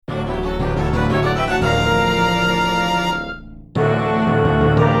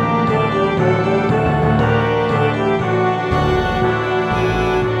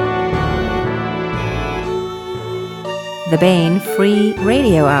the Baen Free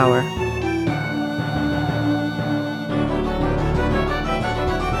Radio Hour.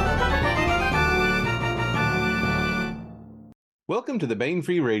 Welcome to the Baen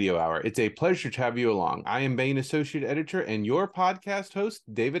Free Radio Hour. It's a pleasure to have you along. I am Baen Associate Editor and your podcast host,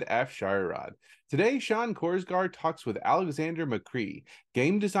 David Afsharirad. Today, Sean Korsgaard talks with Alexander McCree,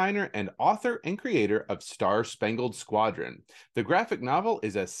 game designer and author and creator of Spangled Squadron. The graphic novel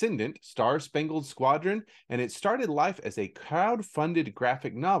is Ascendant, Spangled Squadron, and it started life as a crowd-funded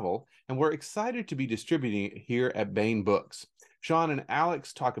graphic novel, and we're excited to be distributing it here at Baen Books. Sean and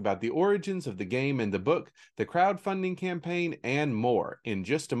Alex talk about the origins of the game and the book, the crowdfunding campaign, and more in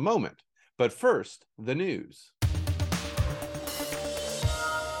just a moment. But first, the news.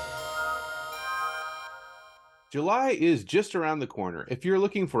 July is just around the corner. If you're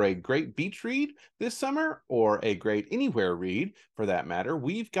looking for a great beach read this summer, or a great anywhere read for that matter,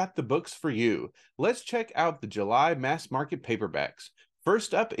 we've got the books for you. Let's check out the July mass market paperbacks.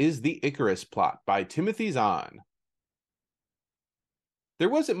 First up is The Icarus Plot by Timothy Zahn. There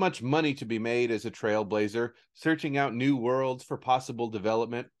wasn't much money to be made as a trailblazer, searching out new worlds for possible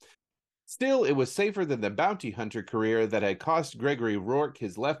development. Still, it was safer than the bounty hunter career that had cost Gregory Rourke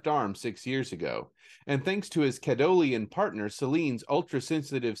his left arm 6 years ago. And thanks to his Cadolian partner Celine's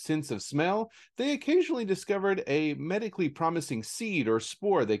ultra-sensitive sense of smell, they occasionally discovered a medically promising seed or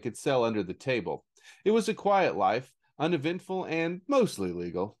spore they could sell under the table. It was a quiet life, uneventful and mostly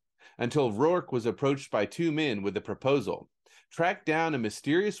legal, until Rourke was approached by two men with a proposal. Track down a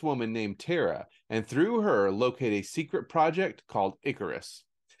mysterious woman named Tara, and through her locate a secret project called Icarus.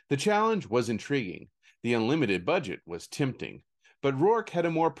 The challenge was intriguing. The unlimited budget was tempting. But Rourke had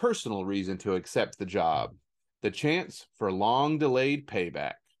a more personal reason to accept the job: the chance for long-delayed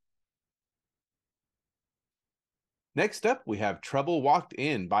payback. Next up, we have Trouble Walked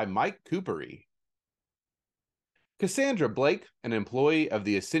In by Mike Coopery. Cassandra Blake, an employee of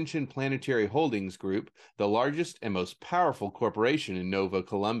the Ascension Planetary Holdings Group, the largest and most powerful corporation in Nova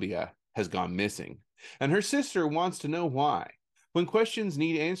Columbia, has gone missing, and her sister wants to know why. When questions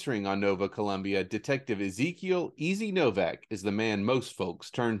need answering on Nova Columbia, Detective Ezekiel Easy Novak is the man most folks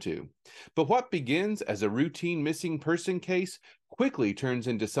turn to. But what begins as a routine missing person case quickly turns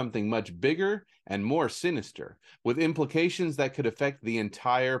into something much bigger and more sinister, with implications that could affect the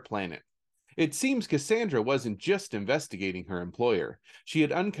entire planet. It seems Cassandra wasn't just investigating her employer. She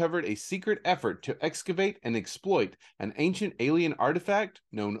had uncovered a secret effort to excavate and exploit an ancient alien artifact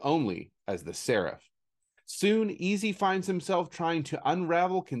known only as the Seraph. Soon, Easy finds himself trying to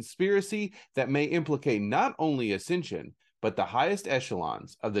unravel conspiracy that may implicate not only Ascension, but the highest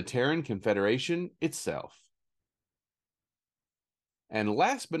echelons of the Terran Confederation itself. And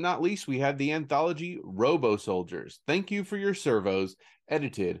last but not least, we have the anthology Robo-Soldiers. Thank You for Your Servos,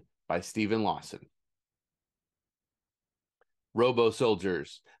 edited by Stephen Lawson.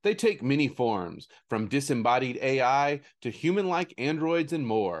 Robo-Soldiers. They take many forms, from disembodied AI to human-like androids and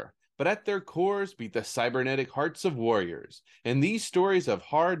more. But at their cores beat the cybernetic hearts of warriors. In these stories of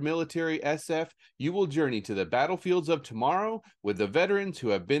hard military SF, you will journey to the battlefields of tomorrow with the veterans who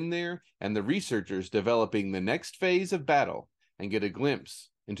have been there and the researchers developing the next phase of battle, and get a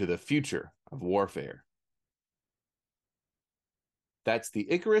glimpse into the future of warfare. That's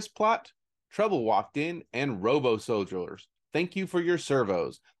The Icarus Plot, Trouble Walked In, and Robo-Soldiers. Thank You for Your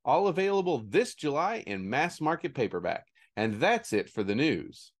Servos, all available this July in mass market paperback. And that's it for the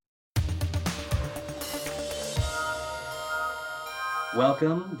news.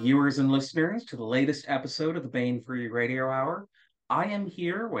 Welcome, viewers and listeners, to the latest episode of the Baen Free Radio Hour. I am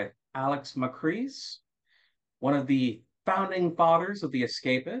here with Alex McCree, one of the founding fathers of The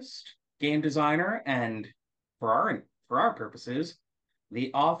Escapist, game designer, and for our purposes, the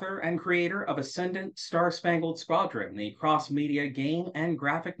author and creator of Ascendant, Spangled Squadron, the cross-media game and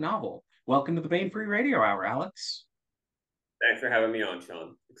graphic novel. Welcome to the Baen Free Radio Hour, Alex. Thanks for having me on,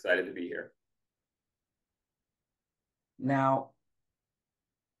 Sean. Excited to be here. Now,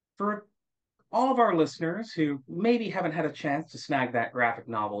 for all of our listeners who maybe haven't had a chance to snag that graphic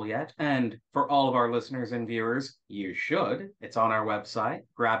novel yet, and for all of our listeners and viewers, you should. It's on our website.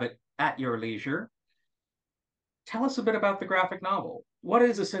 Grab it at your leisure. Tell us a bit about the graphic novel. What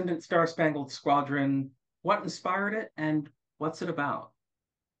is Ascendant Spangled Squadron? What inspired it, and what's it about?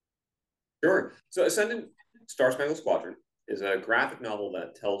 Sure. So Ascendant Spangled Squadron is a graphic novel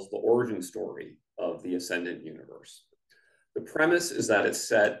that tells the origin story of the Ascendant universe. The premise is that it's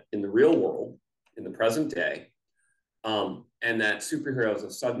set in the real world, in the present day, and that superheroes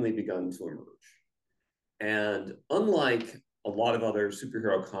have suddenly begun to emerge. And unlike a lot of other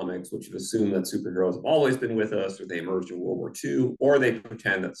superhero comics, which have assumed that superheroes have always been with us, or they emerged in World War II, or they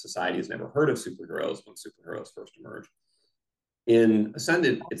pretend that society has never heard of superheroes when superheroes first emerged, In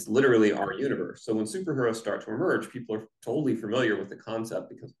Ascendant, it's literally our universe. So when superheroes start to emerge, people are totally familiar with the concept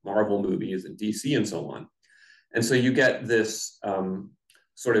because Marvel movies and DC and so on. And so you get this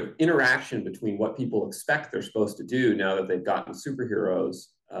sort of interaction between what people expect they're supposed to do now that they've gotten superheroes,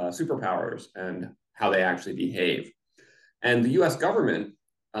 superpowers, and how they actually behave. And the US government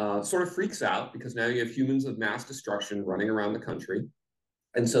sort of freaks out because now you have humans of mass destruction running around the country.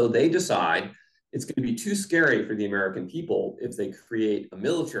 And so they decide it's going to be too scary for the American people if they create a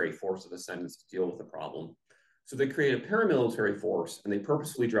military force of Ascendants to deal with the problem. So they create a paramilitary force and they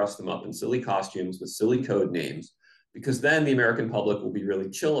purposefully dress them up in silly costumes with silly code names because then the American public will be really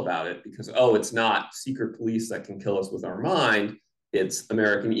chill about it because, oh, it's not secret police that can kill us with our mind. It's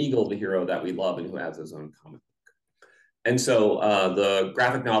American Eagle, the hero that we love and who has his own comic book. And so the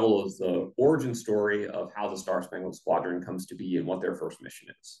graphic novel is the origin story of how the Star Spangled Squadron comes to be and what their first mission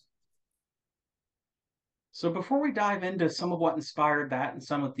is. So before we dive into some of what inspired that and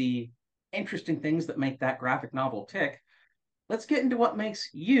some of the interesting things that make that graphic novel tick, let's get into what makes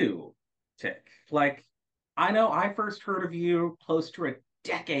you tick. Like, I know I first heard of you close to a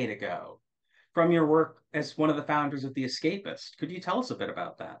decade ago from your work as one of the founders of The Escapist. Could you tell us a bit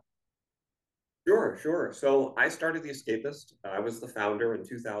about that? Sure, sure. So I started The Escapist. I was the founder in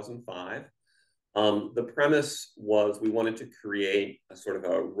 2005. The premise was we wanted to create a sort of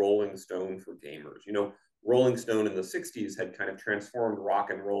a Rolling Stone for gamers. You know, Rolling Stone in the 60s had kind of transformed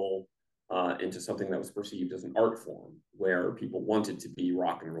rock and roll into something that was perceived as an art form where people wanted to be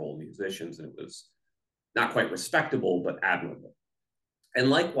rock and roll musicians, and it was not quite respectable, but admirable.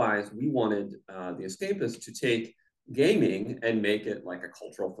 And likewise, we wanted The Escapist to take gaming and make it like a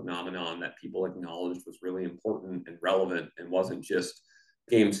cultural phenomenon that people acknowledged was really important and relevant and wasn't just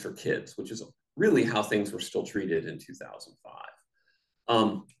games for kids, which is really how things were still treated in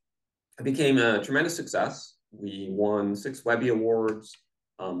 2005. It became a tremendous success. We won 6 Webby Awards.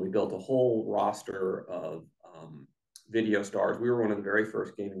 We built a whole roster of video stars. We were one of the very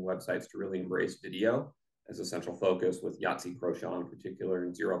first gaming websites to really embrace video as a central focus, with Yahtzee Croshaw in particular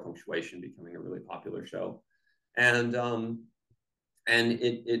and Zero Punctuation becoming a really popular show. And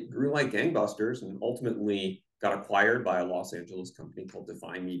it grew like gangbusters and ultimately got acquired by a Los Angeles company called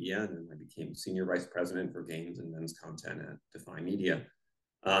Defy Media. And then I became senior vice president for games and men's content at Defy Media.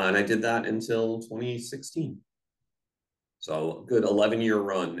 And I did that until 2016. So a good 11-year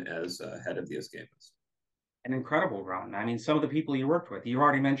run as head of The Escapist. An incredible run. I mean, some of the people you worked with, you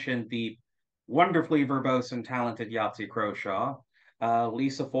already mentioned the wonderfully verbose and talented Yahtzee Croshaw,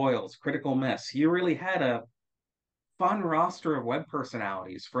 Lisa Foyles, Critical Miss. You really had a fun roster of web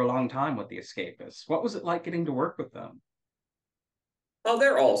personalities for a long time with The Escapists. What was it like getting to work with them? Oh,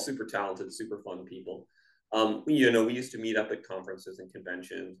 they're all super talented, super fun people. We used to meet up at conferences and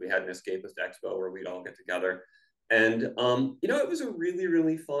conventions. We had an Escapist Expo where we'd all get together. And it was a really,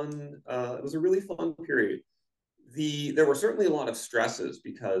 really fun. It was a really fun period. There were certainly a lot of stresses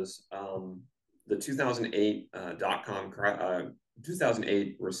because the 2008 .com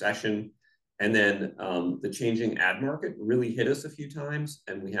 2008 recession, and then the changing ad market really hit us a few times,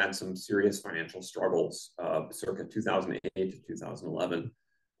 and we had some serious financial struggles circa 2008 to 2011.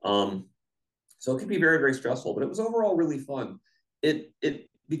 So it could be very, very stressful, but it was overall really fun. It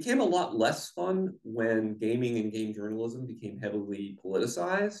became a lot less fun when gaming and game journalism became heavily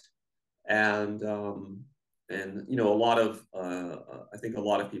politicized, and I think a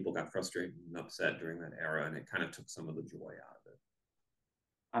lot of people got frustrated and upset during that era, and it kind of took some of the joy out of it.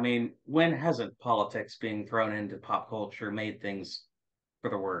 I mean, when hasn't politics being thrown into pop culture made things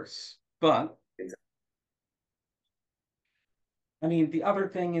for the worse? But Exactly. I mean, the other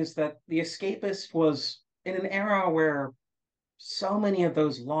thing is that The Escapist was in an era where so many of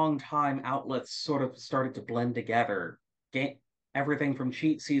those long-time outlets sort of started to blend together. Everything from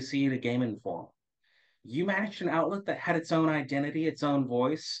Cheat CC to Game Inform. You managed an outlet that had its own identity, its own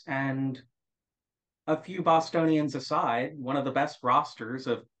voice, and a few Bostonians aside, one of the best rosters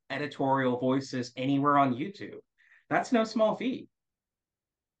of editorial voices anywhere on YouTube. That's no small feat.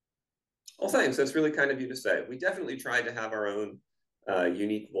 Well, thanks. That's really kind of you to say. We definitely tried to have our own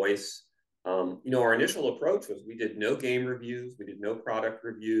unique voice. Our initial approach was we did no game reviews, we did no product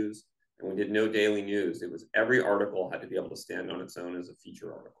reviews, and we did no daily news. It was every article had to be able to stand on its own as a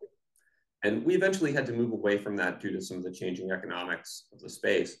feature article. And we eventually had to move away from that due to some of the changing economics of the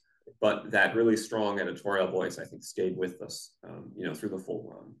space. But that really strong editorial voice, I think, stayed with us, through the full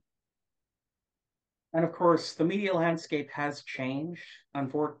run. And of course, the media landscape has changed,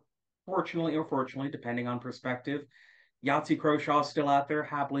 unfortunately or fortunately, depending on perspective. Yahtzee Croshaw is still out there,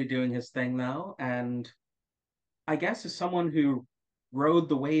 happily doing his thing, though. And I guess as someone who rode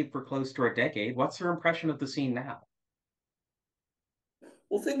the wave for close to a decade, what's your impression of the scene now?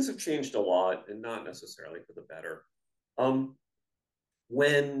 Well, things have changed a lot, and not necessarily for the better. Um,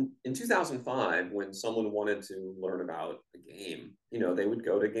 when in 2005, when someone wanted to learn about a game, they would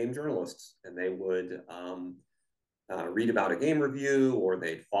go to game journalists and they would read about a game review, or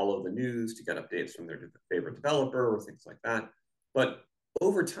they'd follow the news to get updates from their favorite developer or things like that. But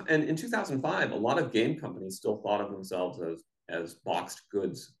over time, and in 2005, a lot of game companies still thought of themselves as boxed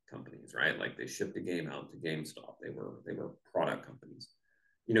goods companies, right? Like they shipped a game out to GameStop. They were product companies.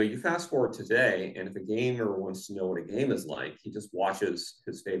 You fast forward today, and if a gamer wants to know what a game is like, he just watches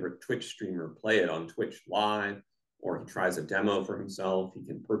his favorite Twitch streamer play it on Twitch Live, or he tries a demo for himself. He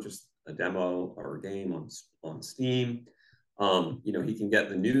can purchase a demo or a game on Steam. He can get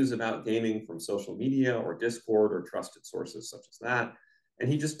the news about gaming from social media or Discord or trusted sources such as that. And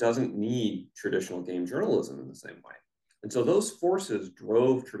he just doesn't need traditional game journalism in the same way. And so those forces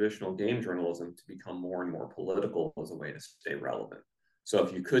drove traditional game journalism to become more and more political as a way to stay relevant. So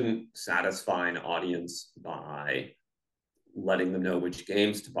if you couldn't satisfy an audience by letting them know which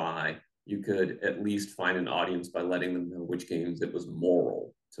games to buy, you could at least find an audience by letting them know which games it was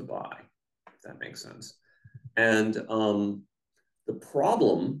moral to buy, if that makes sense. And the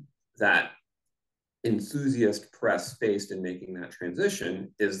problem that enthusiast press faced in making that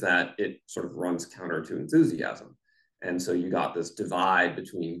transition is that it sort of runs counter to enthusiasm. And so you got this divide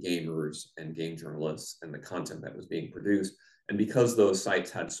between gamers and game journalists and the content that was being produced. And because those sites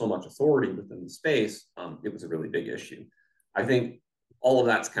had so much authority within the space, it was a really big issue. I think all of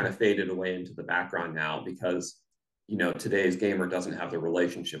that's kind of faded away into the background now because, today's gamer doesn't have the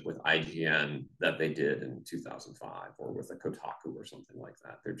relationship with IGN that they did in 2005 or with a Kotaku or something like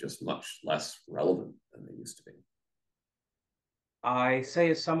that. They're just much less relevant than they used to be. I say,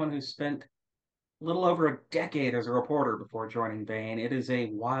 as someone who spent a little over a decade as a reporter before joining Bain, it is a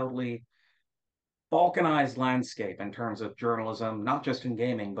wildly balkanized landscape in terms of journalism, not just in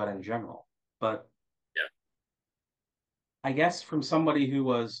gaming, but in general. But yeah. I guess from somebody who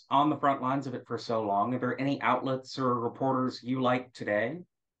was on the front lines of it for so long, are there any outlets or reporters you like today?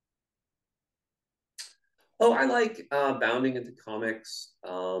 Oh, I like bounding into comics.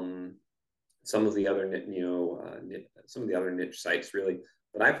 Some of the other, some of the other niche sites really.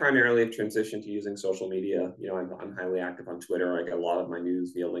 But I primarily have transitioned to using social media. I'm highly active on Twitter. I get a lot of my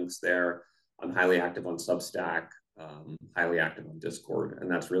news via links there. I'm highly active on Substack, highly active on Discord, and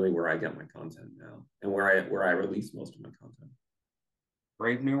that's really where I get my content now, and where I release most of my content.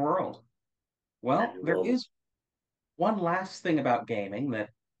 Brave New World. Well, there is one last thing about gaming that,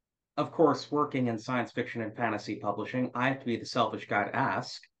 of course, working in science fiction and fantasy publishing, I have to be the selfish guy to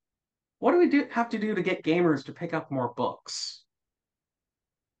ask. What do we have to do to get gamers to pick up more books?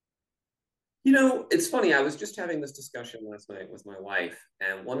 It's funny. I was just having this discussion last night with my wife,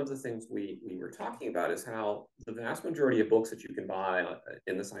 and one of the things we were talking about is how the vast majority of books that you can buy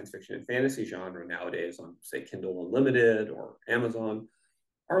in the science fiction and fantasy genre nowadays on, say, Kindle Unlimited or Amazon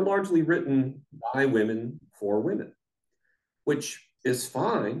are largely written by women for women, which is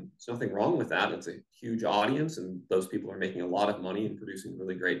fine. There's nothing wrong with that. It's a huge audience, and those people are making a lot of money and producing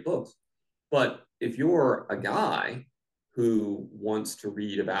really great books. But if you're a guy who wants to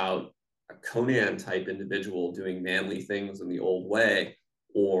read about a Conan type individual doing manly things in the old way,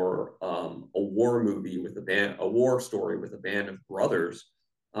 or a war movie with a war story with a band of brothers,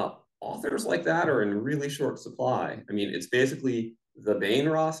 authors like that are in really short supply. I mean, it's basically the Bain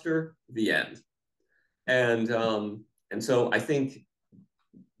roster, the end. And so I think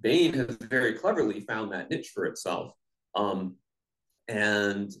Bain has very cleverly found that niche for itself.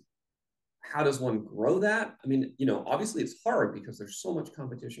 And how does one grow that? I mean, obviously it's hard because there's so much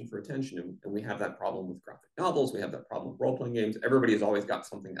competition for attention, and we have that problem with graphic novels. We have that problem with role-playing games. Everybody has always got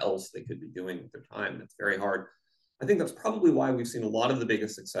something else they could be doing with their time, and it's very hard. I think that's probably why we've seen a lot of the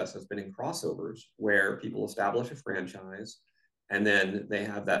biggest success has been in crossovers, where people establish a franchise, and then they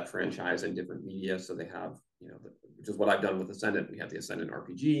have that franchise in different media. So they have, which is what I've done with Ascendant. We have the Ascendant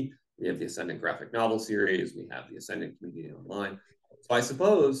RPG, we have the Ascendant graphic novel series, we have the Ascendant community online. So I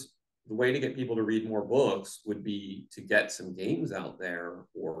suppose the way to get people to read more books would be to get some games out there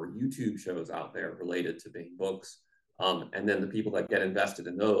or YouTube shows out there related to Bain books. And then the people that get invested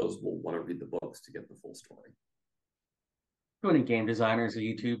in those will want to read the books to get the full story. Any game designers or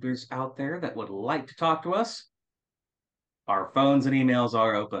YouTubers out there that would like to talk to us? Our phones and emails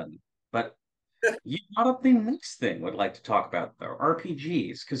are open. But you brought up the next thing we'd like to talk about, though,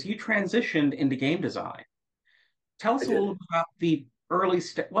 RPGs, because you transitioned into game design. Tell us a little bit about the early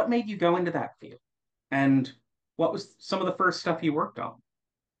step. What made you go into that field? And what was some of the first stuff you worked on?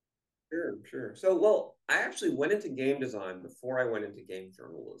 Sure. So, well, I actually went into game design before I went into game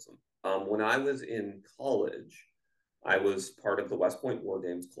journalism. When I was in college, I was part of the West Point War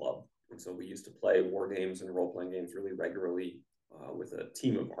Games Club. And so we used to play war games and role-playing games really regularly with a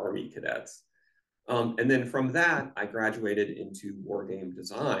team of Army cadets. And then from that, I graduated into war game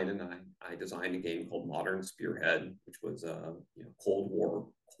design, and I designed a game called Modern Spearhead, which was Cold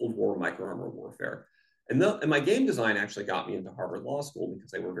War micro armor warfare. And my game design actually got me into Harvard Law School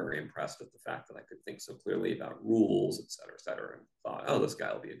because they were very impressed at the fact that I could think so clearly about rules, et cetera, and thought, oh, this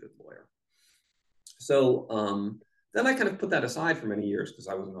guy will be a good lawyer. So then I kind of put that aside for many years because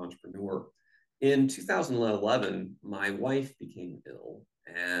I was an entrepreneur. In 2011, my wife became ill,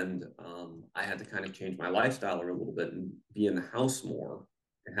 and I had to kind of change my lifestyle a little bit and be in the house more,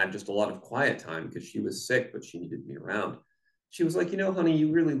 and had just a lot of quiet time because she was sick, but she needed me around. She was like, honey,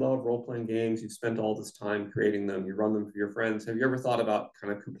 you really love role-playing games. You've spent all this time creating them. You run them for your friends. Have you ever thought about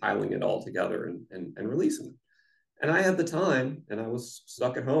kind of compiling it all together and releasing it? And I had the time, and I was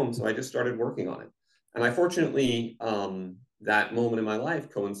stuck at home, so I just started working on it. And I fortunately, that moment in my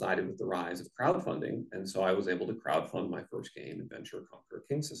life coincided with the rise of crowdfunding. And so I was able to crowdfund my first game, Adventure Conquer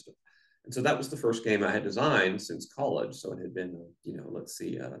King System. And so that was the first game I had designed since college. So it had been, let's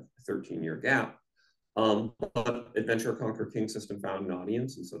see, a 13-year gap. But Adventure Conquer King System found an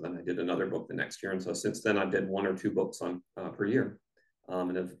audience. And so then I did another book the next year. And so since then, I've did 1 or 2 books per year.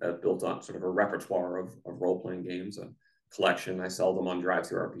 And have built up sort of a repertoire of role-playing games, a collection. I sell them on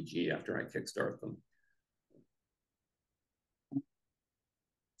Drive-Thru RPG after I kickstart them.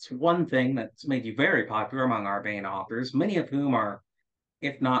 It's one thing that's made you very popular among our Bane authors, many of whom are,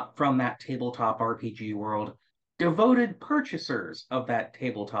 if not from that tabletop RPG world, devoted purchasers of that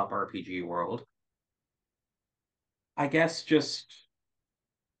tabletop RPG world. I guess just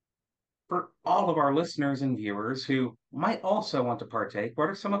for all of our listeners and viewers who might also want to partake, what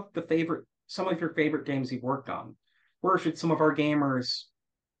are some of your favorite games you've worked on? Where should some of our gamers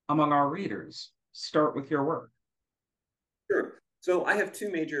among our readers start with your work? Sure. So I have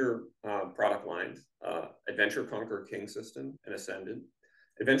 2 major product lines, Adventure Conquer King System and Ascendant.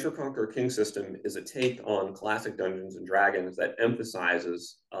 Adventure Conquer King System is a take on classic Dungeons and Dragons that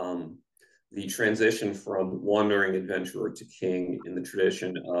emphasizes the transition from wandering adventurer to king in the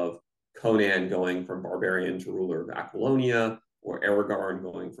tradition of Conan going from barbarian to ruler of Aquilonia, or Aragorn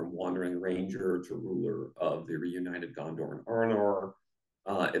going from wandering ranger to ruler of the reunited Gondor and Arnor.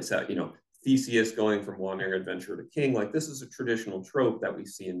 Theseus going from wandering adventurer to king. Like, this is a traditional trope that we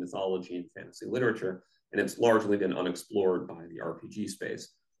see in mythology and fantasy literature, and it's largely been unexplored by the RPG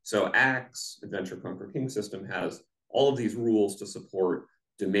space. So ACTS, Adventure Conquer King System, has all of these rules to support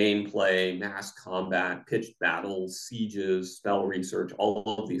domain play, mass combat, pitched battles, sieges, spell research, all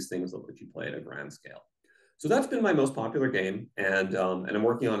of these things that let you play at a grand scale. So that's been my most popular game, and I'm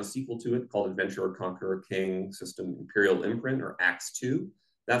working on a sequel to it called Adventure Conquer King System Imperial Imprint, or ACTS 2.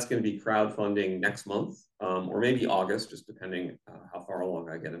 That's going to be crowdfunding next month, or maybe August, just depending how far along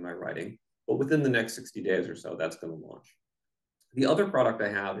I get in my writing. But within the next 60 days or so, that's going to launch. The other product I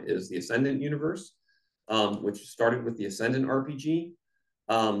have is the Ascendant universe, which started with the Ascendant RPG.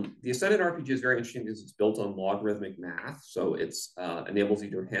 The Ascendant RPG is very interesting because it's built on logarithmic math. So it enables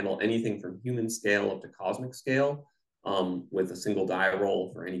you to handle anything from human scale up to cosmic scale with a single die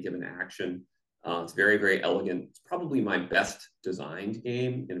roll for any given action. It's very, very elegant. It's probably my best designed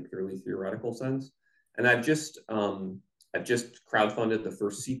game in a purely theoretical sense. And I've just crowdfunded the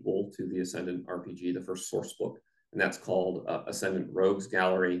first sequel to the Ascendant RPG, the first source book, and that's called Ascendant Rogues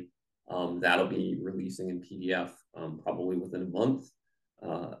Gallery. That'll be releasing in PDF probably within a month.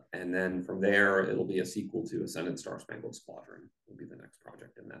 And then from there, it'll be a sequel to Ascendant Spangled Squadron, will be the next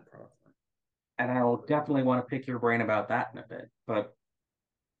project in that product line. And I will definitely want to pick your brain about that in a bit. But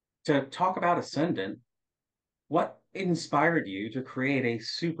to talk about Ascendant, what inspired you to create a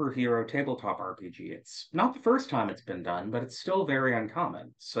superhero tabletop RPG? It's not the first time it's been done, but it's still very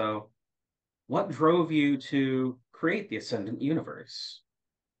uncommon. So what drove you to create the Ascendant universe?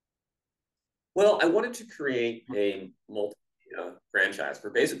 Well, I wanted to create a franchise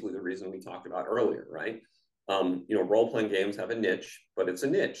for basically the reason we talked about earlier, right? Role-playing games have a niche, but it's a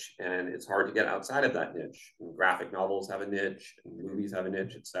niche, and it's hard to get outside of that niche. And graphic novels have a niche, and movies have a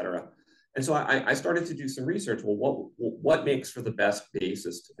niche, et cetera. And so I started to do some research. Well, what makes for the best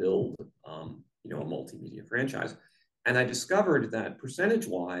basis to build, a multimedia franchise? And I discovered that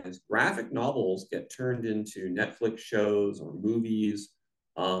percentage-wise, graphic novels get turned into Netflix shows or movies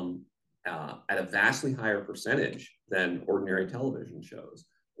at a vastly higher percentage than ordinary television shows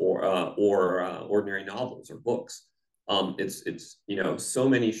or ordinary novels or books. It's so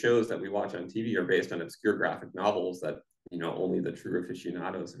many shows that we watch on TV are based on obscure graphic novels that only the true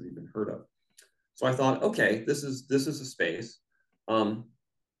aficionados have even heard of. So I thought, okay, this is a space.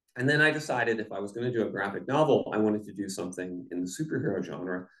 And then I decided if I was going to do a graphic novel, I wanted to do something in the superhero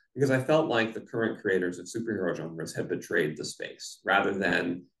genre because I felt like the current creators of superhero genres had betrayed the space rather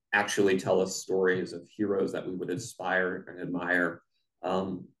than actually tell us stories of heroes that we would aspire and admire.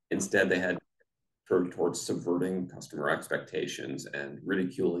 Instead, they had turned towards subverting customer expectations and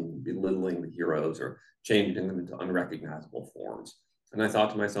ridiculing, belittling the heroes or changing them into unrecognizable forms. And I thought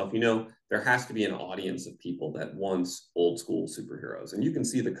to myself, there has to be an audience of people that wants old school superheroes. And you can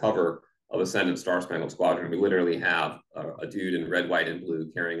see the cover of Ascendant Star Spangled Squadron. We literally have a dude in red, white, and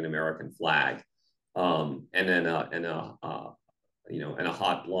blue carrying an American flag, and then and a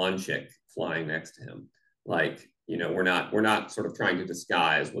hot blonde chick flying next to him. Like, we're not sort of trying to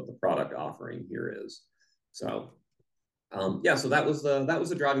disguise what the product offering here is. So so that was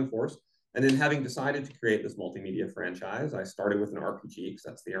the driving force. And then having decided to create this multimedia franchise, I started with an RPG because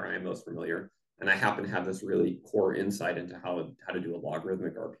that's the area I'm most familiar. And I happen to have this really core insight into how to do a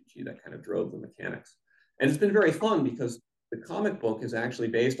logarithmic RPG that kind of drove the mechanics. And it's been very fun because the comic book is actually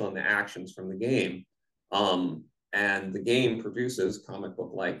based on the actions from the game. And the game produces comic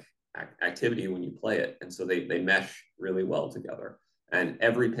book-like activity when you play it. And so they mesh really well together. And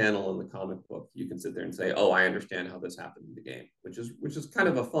every panel in the comic book, you can sit there and say, oh, I understand how this happened in the game, which is kind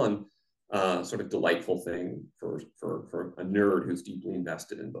of a fun, sort of delightful thing for a nerd who's deeply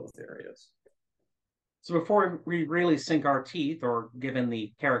invested in both areas. So before we really sink our teeth, or given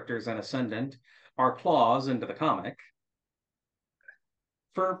the characters in Ascendant, our claws into the comic,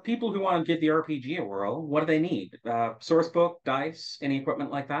 for people who want to give the RPG a whirl, what do they need? Source book, dice, any equipment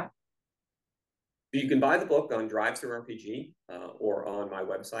like that? You can buy the book on DriveThruRPG or on my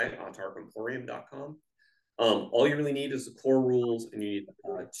website, autarkemporium.com. All you really need is the core rules, and you need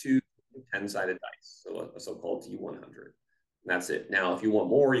two 10-sided dice, so a so-called D100. And that's it. Now, if you want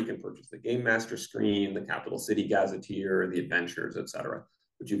more, you can purchase the Game Master screen, the Capital City Gazetteer, the Adventures, etc.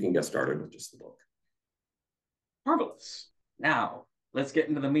 But you can get started with just the book. Marvelous. Now, let's get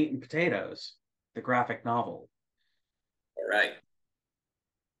into the meat and potatoes, the graphic novel. All right.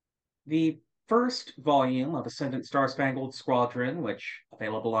 The first volume of Ascendant Star Spangled Squadron, which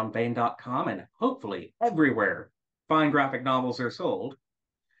available on Bane.com and hopefully everywhere fine graphic novels are sold.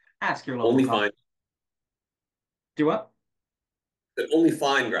 Ask your local Only fine. Do what? Only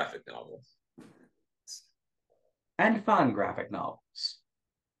fine graphic novels. And fine graphic novels.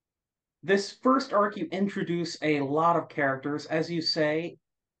 This first arc, you introduce a lot of characters. As you say,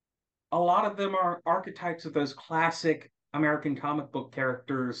 a lot of them are archetypes of those classic American comic book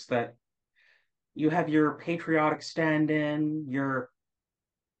characters that you have your patriotic stand-in, your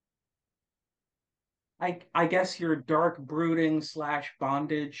I guess your dark brooding /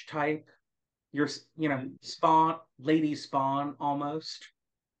 bondage type, your Spawn, Lady Spawn almost.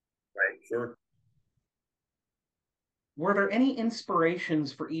 Right, sure. Were there any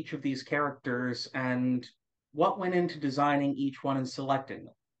inspirations for each of these characters, and what went into designing each one and selecting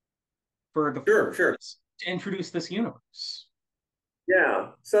them for the sure to introduce this universe? Yeah.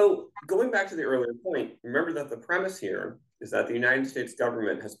 So going back to the earlier point, remember that the premise here is that the United States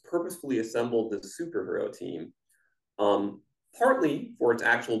government has purposefully assembled this superhero team, partly for its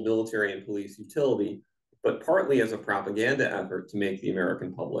actual military and police utility, but partly as a propaganda effort to make the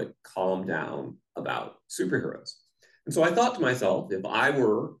American public calm down about superheroes. And so I thought to myself, if I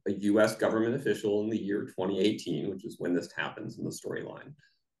were a US government official in the year 2018, which is when this happens in the storyline,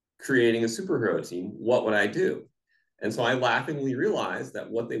 creating a superhero team, what would I do? And so I laughingly realized that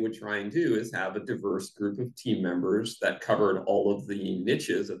what they would try and do is have a diverse group of team members that covered all of the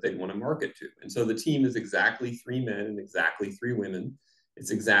niches that they'd want to market to. And so the team is exactly 3 men and exactly 3 women. It's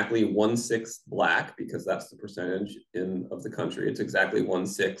exactly 1/6 Black, because that's the percentage of the country. It's exactly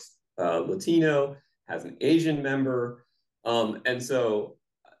 1/6 Latino, has an Asian member. And so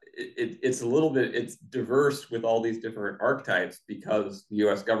it's diverse with all these different archetypes because the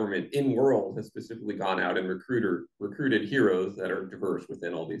US government in world has specifically gone out and recruited heroes that are diverse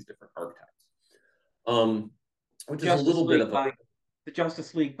within all these different archetypes. Which is a little bit of the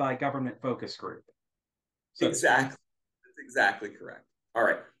Justice League by government focus group. So exactly. That's exactly correct. All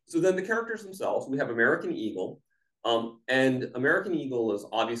right. So then the characters themselves, we have American Eagle. And American Eagle is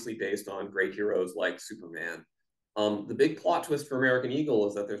obviously based on great heroes like Superman. The big plot twist for American Eagle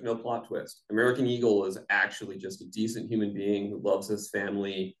is that there's no plot twist. American Eagle is actually just a decent human being who loves his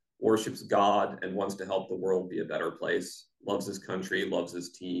family, worships God, and wants to help the world be a better place, loves his country, loves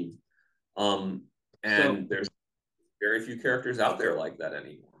his team. There's very few characters out there like that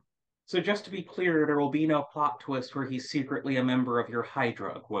anymore. So just to be clear, there will be no plot twist where he's secretly a member of your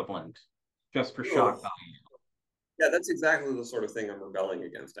Hydra equivalent, just for shock value. Yeah, that's exactly the sort of thing I'm rebelling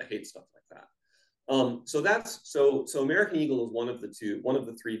against. I hate stuff like that. So American Eagle is one of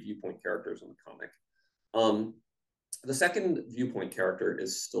the three viewpoint characters in the comic. The second viewpoint character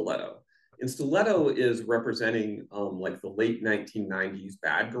is Stiletto. And Stiletto is representing like the late 1990s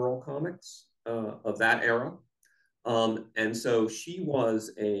bad girl comics of that era. And so she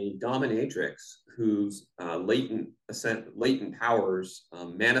was a dominatrix whose latent powers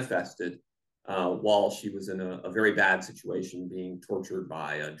manifested while she was in a very bad situation, being tortured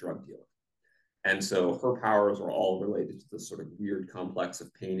by a drug dealer. And so her powers are all related to this sort of weird complex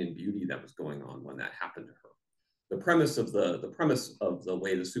of pain and beauty that was going on when that happened to her. The premise of the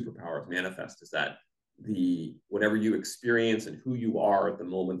way the superpowers manifest is that whatever you experience and who you are at the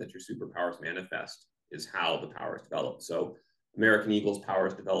moment that your superpowers manifest is how the powers develop. So American Eagle's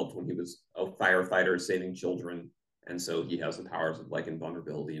powers developed when he was a firefighter saving children. And so he has the powers of like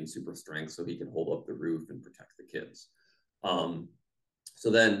invulnerability and super strength, so he can hold up the roof and protect the kids. So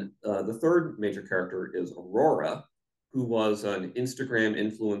then the third major character is Aurora, who was an Instagram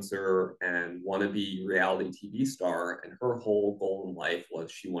influencer and wannabe reality TV star. And her whole goal in life was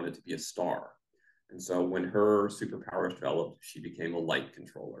she wanted to be a star. And so when her superpowers developed, she became a light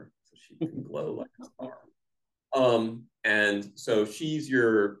controller. So she can glow like a star. And so she's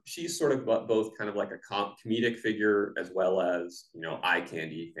sort of both kind of like a comedic figure as well as, eye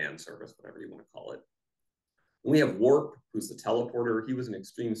candy, fan service, whatever you want to call it. We have Warp, who's the teleporter. He was an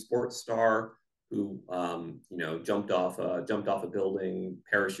extreme sports star who, jumped off a building,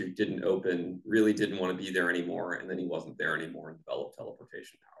 parachute didn't open, really didn't want to be there anymore, and then he wasn't there anymore and developed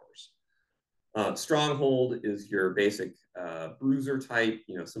teleportation powers. Stronghold is your basic bruiser type,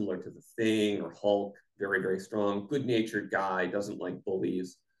 similar to the Thing or Hulk, very, very strong, good-natured guy, doesn't like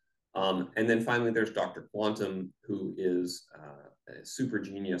bullies. And then finally, there's Dr. Quantum, who is a super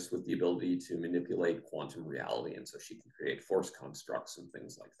genius with the ability to manipulate quantum reality. And so she can create force constructs and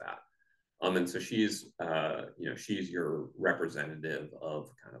things like that. And so she's your representative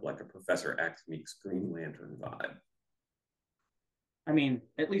of kind of like a Professor X meets Green Lantern vibe. I mean,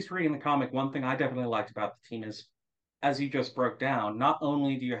 at least reading the comic, one thing I definitely liked about the team is, as you just broke down, not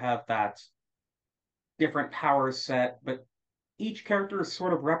only do you have that different power set, but each character is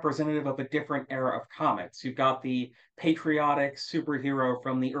sort of representative of a different era of comics. You've got the patriotic superhero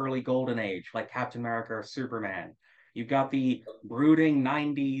from the early Golden Age, like Captain America or Superman. You've got the brooding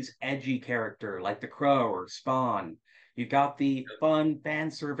 90s edgy character, like the Crow or Spawn. You've got the fun fan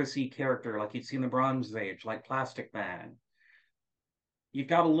servicey character, like you'd see in the Bronze Age, like Plastic Man. You've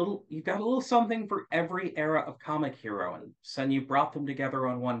got a little something for every era of comic heroines, and you brought them together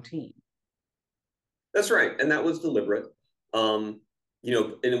on one team. That's right, and that was deliberate. And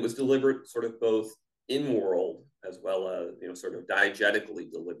it was deliberate sort of both in world as well as, sort of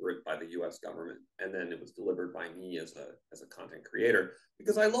diegetically deliberate by the US government. And then it was delivered by me as a content creator,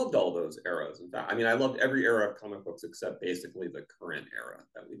 because I loved all those eras. In fact, I loved every era of comic books except basically the current era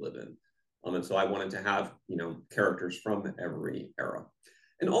that we live in. And so I wanted to have, characters from every era.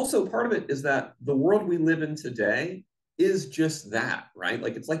 And also part of it is that the world we live in today is just that, right?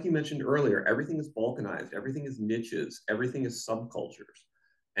 Like, it's like you mentioned earlier, everything is balkanized, everything is niches, everything is subcultures.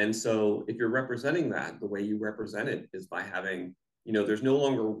 And so if you're representing that, the way you represent it is by having, there's no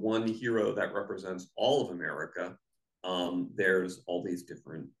longer one hero that represents all of America. There's all these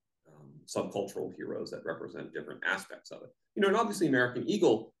different subcultural heroes that represent different aspects of it. And obviously American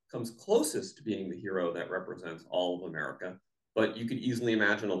Eagle comes closest to being the hero that represents all of America, but you could easily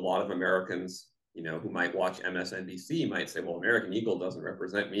imagine a lot of Americans who might watch MSNBC might say, well, American Eagle doesn't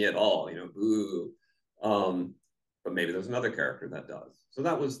represent me at all, boo. But maybe there's another character that does. So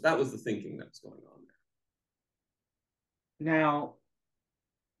that was the thinking that was going on there. Now,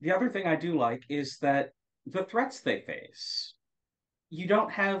 the other thing I do like is that the threats they face. You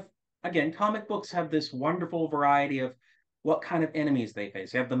don't have, again, comic books have this wonderful variety of what kind of enemies they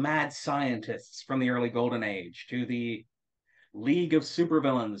face. You have the mad scientists from the early Golden Age to the League of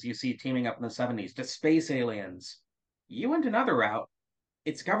Supervillains you see teaming up in the 70s, to space aliens. You went another route.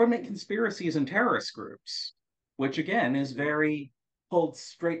 It's government conspiracies and terrorist groups, which again is very pulled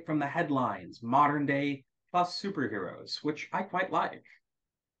straight from the headlines, modern day plus superheroes, which I quite like.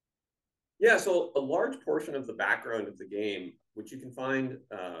 Yeah, so a large portion of the background of the game, which you can find,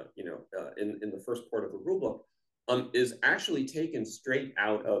 in the first part of the rulebook, is actually taken straight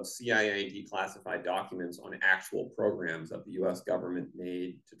out of CIA declassified documents on actual programs that the U.S. government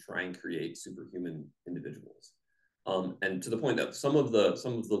made to try and create superhuman individuals. And to the point that some of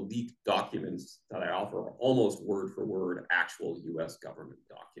the leaked documents that I offer are almost word for word actual U.S. government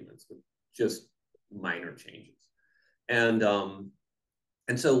documents with just minor changes.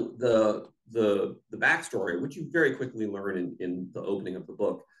 And so the backstory, which you very quickly learn in the opening of the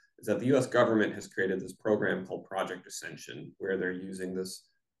book, is that the US government has created this program called Project Ascension, where they're using this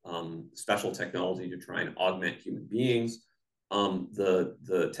special technology to try and augment human beings.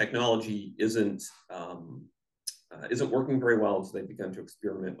 The technology isn't working very well, so they've begun to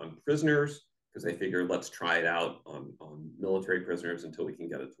experiment on prisoners because they figured let's try it out on military prisoners until we can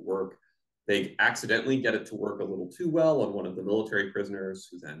get it to work. They accidentally get it to work a little too well on one of the military prisoners,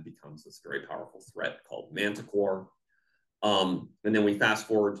 who then becomes this very powerful threat called Manticore. And then we fast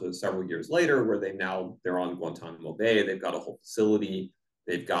forward to several years later, where they're on Guantanamo Bay. They've got a whole facility.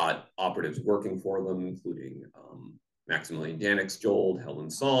 They've got operatives working for them, including Maximilian Danix-Jold, Helen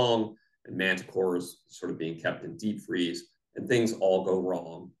Song, and Manticore is sort of being kept in deep freeze. And things all go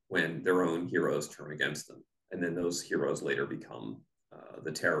wrong when their own heroes turn against them. And then those heroes later become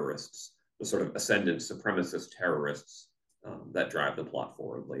the terrorists, the sort of ascendant supremacist terrorists that drive the plot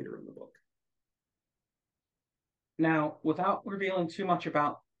forward later in the book. Now, without revealing too much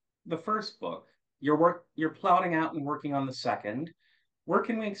about the first book, you're plotting out and working on the second. Where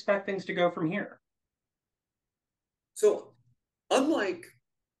can we expect things to go from here? So, unlike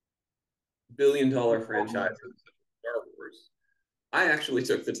billion-dollar franchises of Star Wars, I actually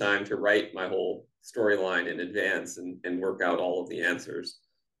took the time to write my whole storyline in advance and work out all of the answers.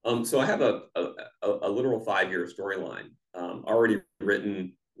 So I have a literal 5-year storyline already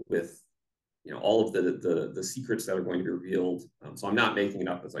written with all of the secrets that are going to be revealed. So I'm not making it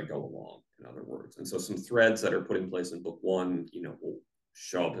up as I go along, in other words. And so some threads that are put in place in book 1, will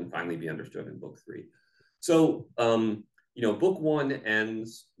show up and finally be understood in book 3. So, book 1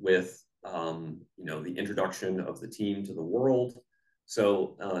 ends with, the introduction of the team to the world.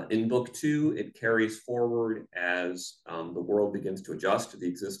 So in book 2, it carries forward as the world begins to adjust to the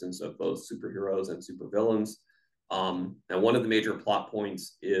existence of both superheroes and supervillains. And one of the major plot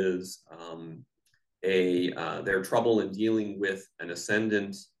points is their trouble in dealing with an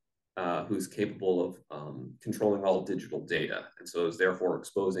Ascendant who's capable of controlling all digital data. And so is therefore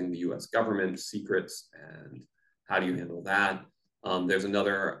exposing the US government secrets. And how do you handle that? There's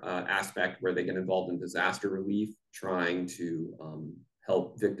another aspect where they get involved in disaster relief, trying to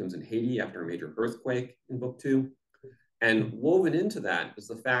help victims in Haiti after a major earthquake in book 2. And woven into that is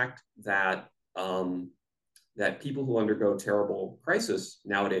the fact that that people who undergo terrible crisis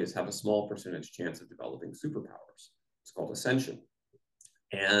nowadays have a small percentage chance of developing superpowers. It's called ascension.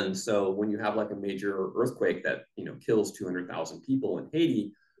 And so when you have like a major earthquake that kills 200,000 people in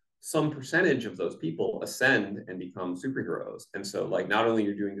Haiti, some percentage of those people ascend and become superheroes. And so like not only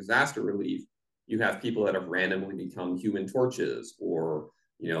you're doing disaster relief, you have people that have randomly become Human Torches or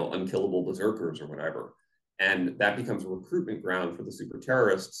unkillable berserkers or whatever. And that becomes a recruitment ground for the super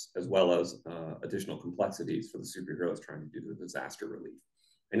terrorists, as well as additional complexities for the superheroes trying to do the disaster relief.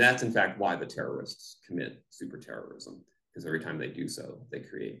 And that's, in fact, why the terrorists commit super terrorism, because every time they do so, they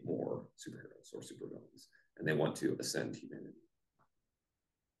create more superheroes or supervillains, and they want to ascend humanity.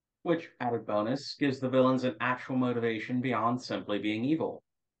 Which, added bonus, gives the villains an actual motivation beyond simply being evil.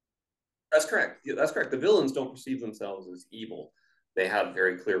 That's correct. Yeah, that's correct. The villains don't perceive themselves as evil. They have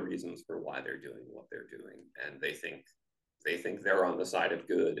very clear reasons for why they're doing what they're doing, and they think they're on the side of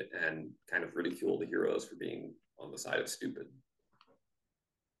good and kind of ridicule the heroes for being on the side of stupid.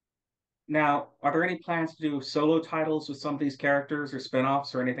 Now, are there any plans to do solo titles with some of these characters or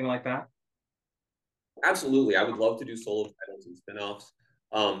spin-offs or anything like that? Absolutely. I would love to do solo titles and spin-offs.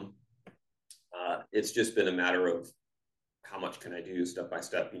 It's just been a matter of how much can I do step by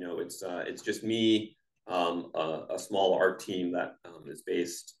step. It's just me, a small art team that is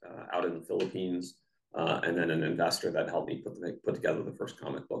based out in the Philippines, and then an investor that helped me put together the first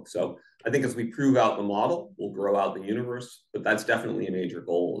comic book. So I think as we prove out the model, we'll grow out the universe, but that's definitely a major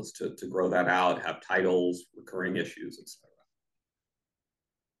goal, is to grow that out, have titles, recurring issues, etc.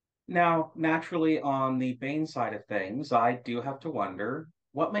 Now, naturally, on the Bane side of things, I do have to wonder,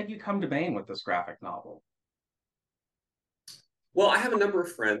 what made you come to Bane with this graphic novel? Well, I have a number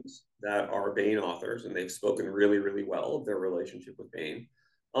of friends that are Bane authors, and they've spoken really, really well of their relationship with Bane.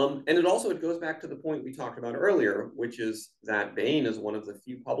 And it goes back to the point we talked about earlier, which is that Bane is one of the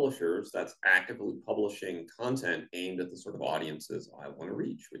few publishers that's actively publishing content aimed at the sort of audiences I want to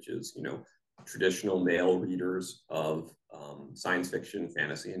reach, which is, traditional male readers of science fiction,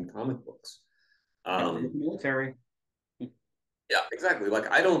 fantasy, and comic books. Military. Yeah, exactly.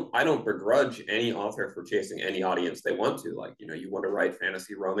 Like I don't begrudge any author for chasing any audience they want to. Like, you want to write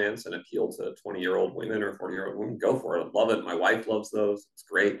fantasy romance and appeal to 20-year-old women or 40-year-old women, go for it. I love it. My wife loves those. It's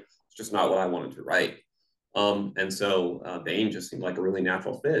great. It's just not what I wanted to write. And so Bane just seemed like a really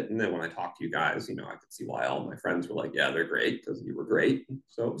natural fit. And then when I talked to you guys, I could see why all my friends were like, yeah, they're great because you were great.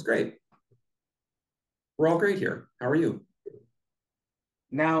 So it was great. We're all great here. How are you?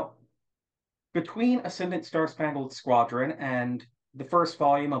 Now, between Ascendant Star Spangled Squadron and the first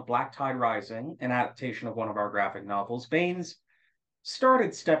volume of Black Tide Rising, an adaptation of one of our graphic novels, Baines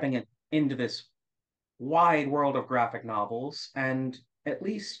started stepping into this wide world of graphic novels, and at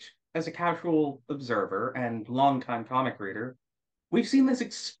least as a casual observer and longtime comic reader, we've seen this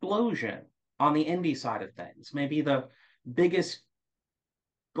explosion on the indie side of things. Maybe the biggest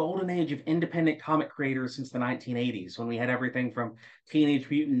golden age of independent comic creators since the 1980s, when we had everything from Teenage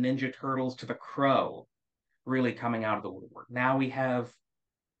Mutant Ninja Turtles to The Crow really coming out of the woodwork. Now we have,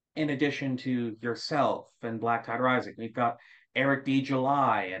 in addition to yourself and Black Tide Rising, we've got Eric D.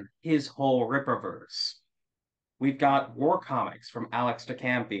 July and his whole Rippaverse. We've got War Comics from Alex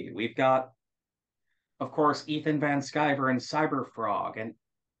DeCampi. We've got, of course, Ethan Van Sciver and Cyberfrog. And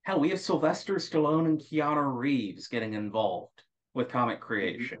hell, we have Sylvester Stallone and Keanu Reeves getting involved with comic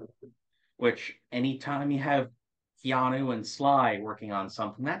creation, which anytime you have Keanu and Sly working on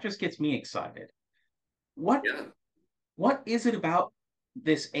something, that just gets me excited. What is it about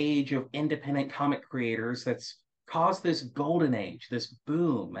this age of independent comic creators that's caused this golden age, this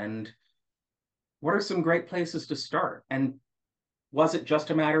boom? And what are some great places to start? And was it just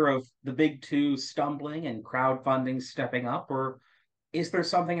a matter of the big two stumbling and crowdfunding stepping up, or is there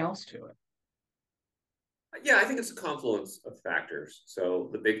something else to it? Yeah, I think it's a confluence of factors. So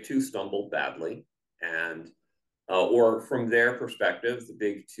the big two stumbled badly, and or from their perspective, the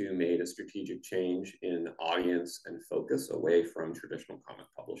big two made a strategic change in audience and focus away from traditional comic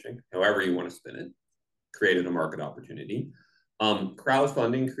publishing, however you want to spin it, created a market opportunity.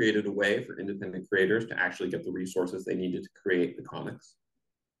 Crowdfunding created a way for independent creators to actually get the resources they needed to create the comics.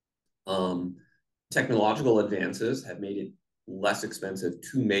 Technological advances have made it less expensive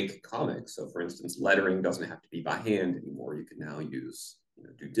to make comics. So for instance, lettering doesn't have to be by hand anymore. You can now use,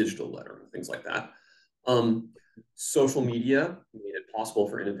 do digital lettering, things like that. Social media made it possible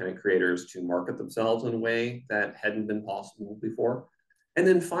for independent creators to market themselves in a way that hadn't been possible before. And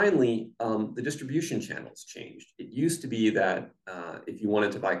then finally, the distribution channels changed. It used to be that if you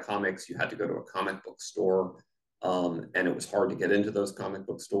wanted to buy comics, you had to go to a comic book store, and it was hard to get into those comic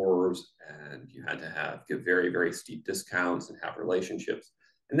book stores, and you had to give very, very steep discounts and have relationships.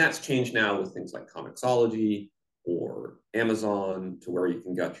 And that's changed now with things like Comixology or Amazon, to where you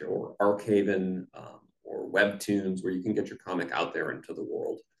can get your Archaven or Webtoons, where you can get your comic out there into the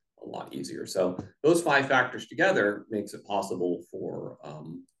world a lot easier. So those 5 factors together makes it possible for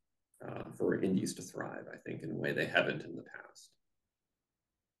indies to thrive, I think, in a way they haven't in the past.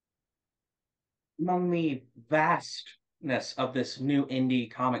 Among the vastness of this new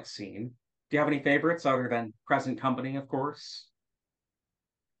indie comic scene, do you have any favorites other than Present Company, of course?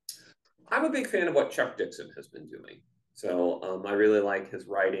 I'm a big fan of what Chuck Dixon has been doing. So I really like his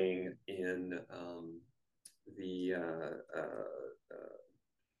writing in the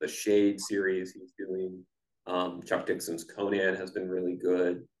Shade series he's doing. Chuck Dixon's Conan has been really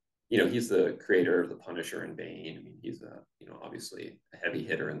good. He's the creator of The Punisher and Bane. I mean, he's obviously a heavy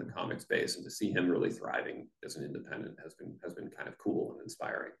hitter in the comic space, and to see him really thriving as an independent has been kind of cool and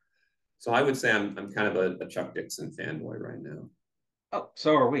inspiring. So I would say I'm kind of a Chuck Dixon fanboy right now. Oh,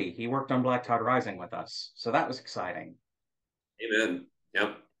 so are we. He worked on Black Tide Rising with us, so that was exciting. Amen.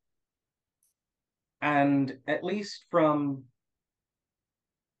 Yep. And at least from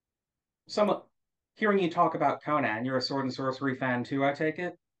hearing you talk about Conan, you're a sword and sorcery fan too, I take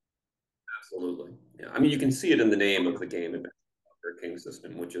it? Absolutely. Yeah. I mean, you can see it in the name of the game, Adventure King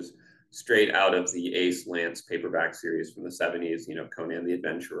System, which is straight out of the Ace Lance paperback series from the 70s, Conan the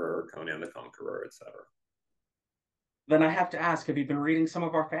Adventurer, Conan the Conqueror, etc. Then I have to ask, have you been reading some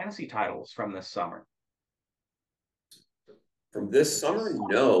of our fantasy titles from this summer? From this summer?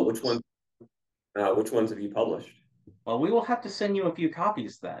 No. Which ones have you published? Well, we will have to send you a few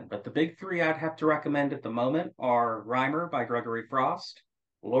copies then, but the big 3 I'd have to recommend at the moment are Rhymer by Gregory Frost,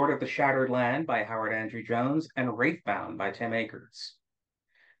 Lord of the Shattered Land by Howard Andrew Jones, and Wraithbound by Tim Akers.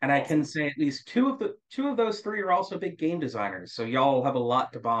 And I can say at least two of those 3 are also big game designers, so y'all have a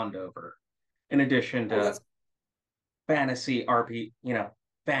lot to bond over, in addition to fantasy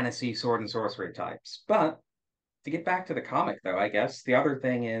fantasy sword and sorcery types. But to get back to the comic, though, I guess the other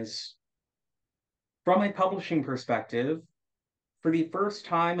thing is, from a publishing perspective, for the first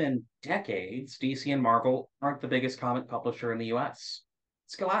time in decades, DC and Marvel aren't the biggest comic publisher in the US.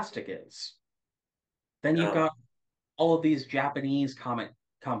 Scholastic is. Then you've got all of these Japanese comic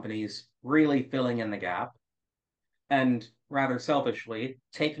companies really filling in the gap, and rather selfishly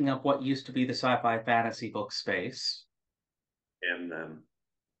taking up what used to be the sci-fi fantasy book space. And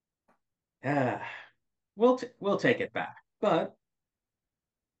we'll take it back. But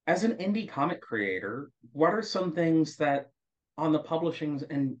as an indie comic creator, what are some things that on the publishing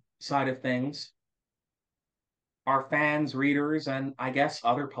and side of things our fans, readers, and I guess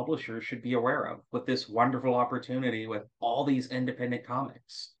other publishers should be aware of with this wonderful opportunity with all these independent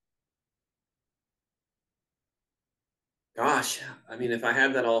comics? Gosh, I mean, if I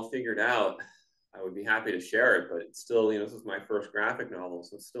had that all figured out, I would be happy to share it, but it's still, this is my first graphic novel,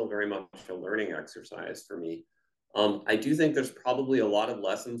 so it's still very much a learning exercise for me. I do think there's probably a lot of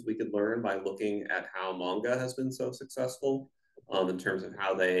lessons we could learn by looking at how manga has been so successful, in terms of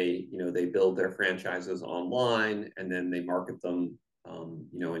how they build their franchises online and then they market them,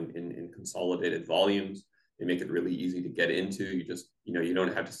 in consolidated volumes. They make it really easy to get into. You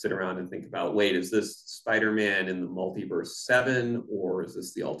don't have to sit around and think about, wait, is this Spider-Man in the Multiverse 7 or is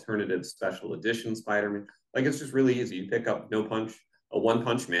this the alternative special edition Spider-Man? Like, it's just really easy. You pick up a One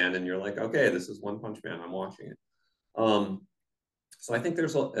Punch Man, and you're like, okay, this is One Punch Man. I'm watching it. So I think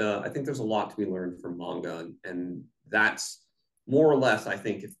there's a lot to be learned from manga, and that's more or less, I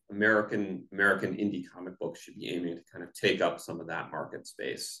think, if American indie comic books should be aiming to kind of take up some of that market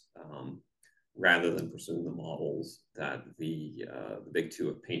space, rather than pursuing the models that the big two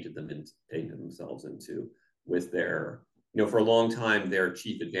have painted themselves into, with their, for a long time, their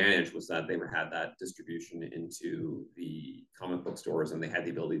chief advantage was that they had that distribution into the comic book stores, and they had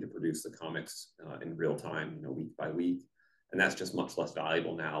the ability to produce the comics in real time, week by week. And that's just much less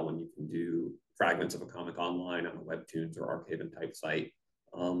valuable now when you can do fragments of a comic online on a Webtoons or Archaven type site,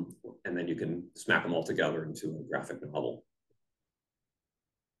 and then you can smack them all together into a graphic novel.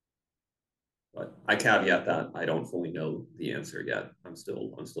 But I caveat that I don't fully know the answer yet. I'm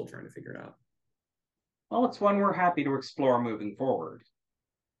still trying to figure it out. Well, it's one we're happy to explore moving forward.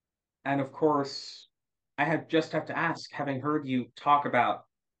 And of course, I just have to ask, having heard you talk about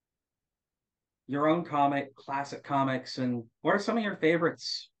your own classic comics, and what are some of your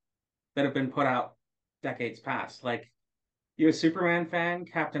favorites that have been put out decades past? Like, you a Superman fan,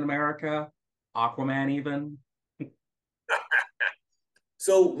 Captain America, Aquaman even?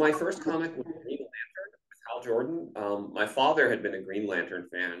 So my first comic was Green Lantern with Hal Jordan. My father had been a Green Lantern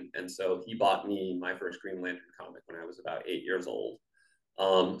fan, and so he bought me my first Green Lantern comic when I was about 8 years old.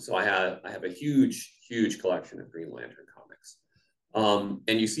 So I have a huge collection of Green Lantern comics.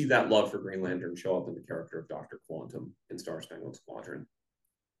 And you see that love for Green Lantern show up in the character of Dr. Quantum in Star Spangled Squadron.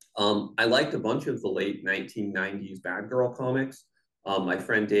 I liked a bunch of the late 1990s Bad Girl comics. My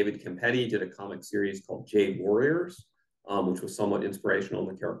friend David Campetti did a comic series called Jade Warriors, which was somewhat inspirational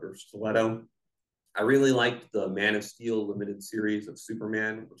in the character of Stiletto. I really liked the Man of Steel limited series of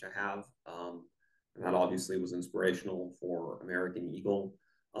Superman, which I have. And that obviously was inspirational for American Eagle.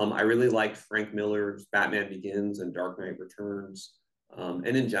 I really liked Frank Miller's Batman Begins and Dark Knight Returns. And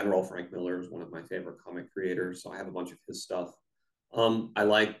in general, Frank Miller is one of my favorite comic creators, so I have a bunch of his stuff. I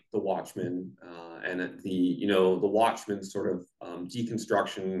like The Watchmen, and the Watchmen sort of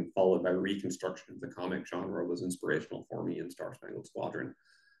deconstruction followed by reconstruction of the comic genre was inspirational for me in Star Spangled Squadron.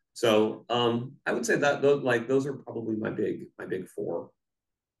 So I would say that those are probably my big four.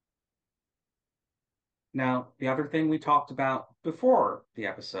 Now, the other thing we talked about before the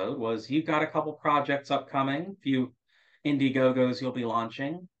episode was you've got a couple projects upcoming, a few Indiegogos you'll be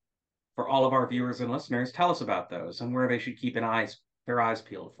launching. For all of our viewers and listeners, tell us about those and where they should keep their eyes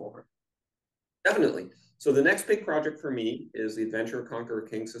peeled for. Definitely. So the next big project for me is the Adventure Conqueror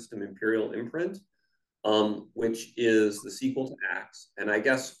King System Imperial Imprint, which is the sequel to Axe. And I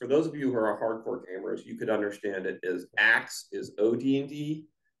guess for those of you who are hardcore gamers, you could understand it as Axe is OD&D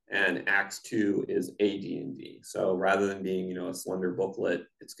and Axe 2 is AD&D. So rather than being, a slender booklet,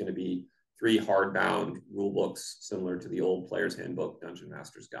 it's going to be 3 hardbound rule books similar to the old Player's Handbook, Dungeon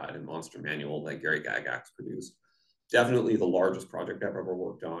Master's Guide, and Monster Manual that Gary Gygax produced. Definitely the largest project I've ever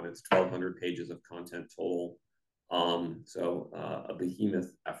worked on. It's 1,200 pages of content total. So a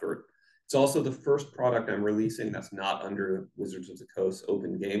behemoth effort. It's also the first product I'm releasing that's not under Wizards of the Coast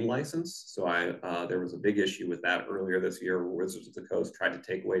open game license. So there was a big issue with that earlier this year where Wizards of the Coast tried to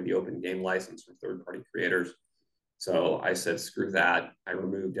take away the open game license from third-party creators. So I said, screw that. I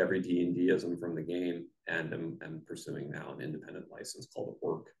removed every D&D-ism from the game, and I'm pursuing now an independent license called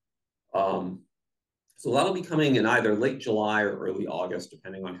Work. So that'll be coming in either late July or early August,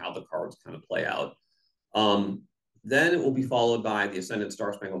 depending on how the cards kind of play out. Then it will be followed by the Ascendant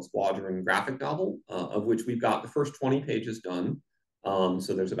Star Spangled Squadron graphic novel, of which we've got the first 20 pages done.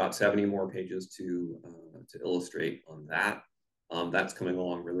 So there's about 70 more pages to illustrate on that. That's coming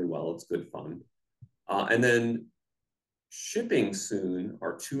along really well. It's good fun. And then shipping soon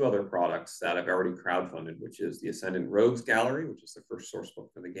are 2 other products that I've already crowdfunded, which is the Ascendant Rogues Gallery, which is the first source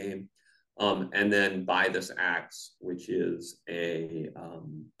book for the game, and then Buy This Axe, which is a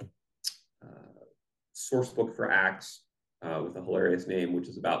source book for Axe with a hilarious name, which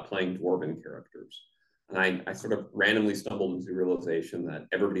is about playing dwarven characters. And I sort of randomly stumbled into the realization that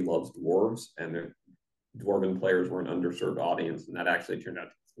everybody loves dwarves, and the dwarven players were an underserved audience, and that actually turned out to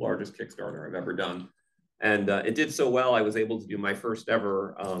be the largest Kickstarter I've ever done. And it did so well, I was able to do my first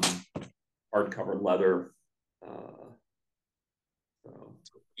ever hardcover leather. So.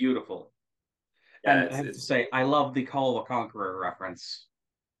 Beautiful. Yeah, and I have to say, I love the Call of a Conqueror reference.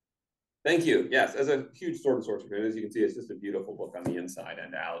 Thank you. Yes, as a huge Sword and Sorcery fan, as you can see, it's just a beautiful book on the inside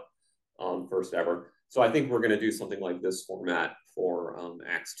and out. First ever. So I think we're going to do something like this format for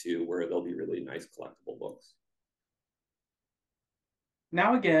Acts 2, where there'll be really nice collectible books.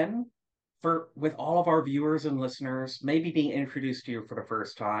 Now again, with all of our viewers and listeners maybe being introduced to you for the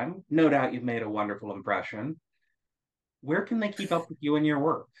first time, no doubt you've made a wonderful impression. Where can they keep up with you and your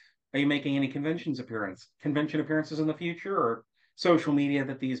work? Are you making any convention appearances in the future, or social media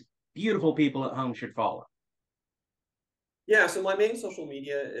that these beautiful people at home should follow? Yeah, so my main social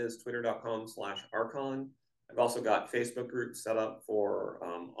media is twitter.com/Archon. I've also got Facebook groups set up for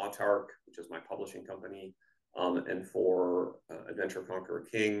Autark, which is my publishing company, and for Adventure Conqueror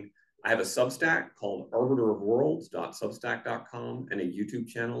King. I have a Substack called arbiterofworlds.substack.com and a YouTube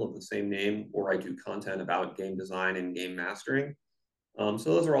channel of the same name where I do content about game design and game mastering. So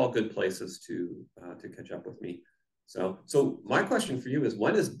those are all good places to catch up with me. So my question for you is,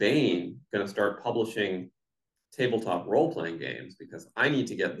 when is Baen going to start publishing tabletop role-playing games? Because I need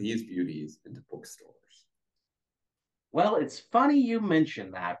to get these beauties into bookstores. Well, it's funny you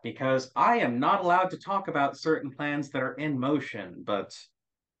mention that, because I am not allowed to talk about certain plans that are in motion, but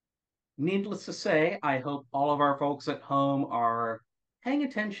needless to say, I hope all of our folks at home are paying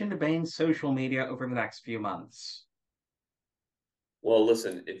attention to Baen's social media over the next few months. Well,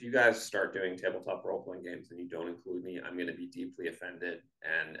 listen, if you guys start doing tabletop role-playing games and you don't include me, I'm going to be deeply offended,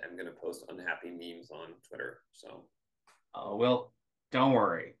 and I'm going to post unhappy memes on Twitter. So, well, don't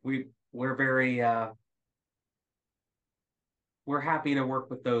worry. We're very we're happy to work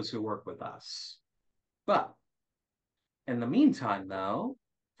with those who work with us. But in the meantime, though,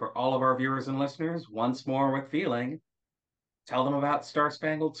 for all of our viewers and listeners, once more with feeling, tell them about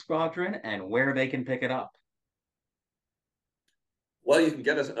Spangled Squadron and where they can pick it up. Well, you can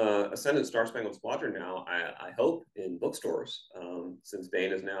get Ascendant Spangled Squadron now, I hope, in bookstores, since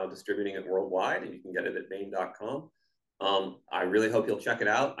Baen is now distributing it worldwide, and you can get it at Baen.com. I really hope you'll check it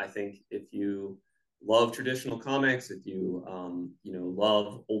out. I think if you love traditional comics, if you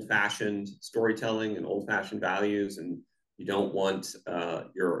love old-fashioned storytelling and old-fashioned values, and you don't want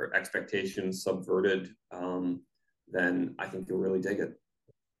your expectations subverted, then I think you'll really dig it.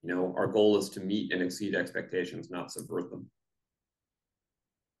 Our goal is to meet and exceed expectations, not subvert them.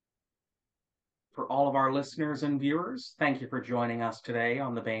 For all of our listeners and viewers, thank you for joining us today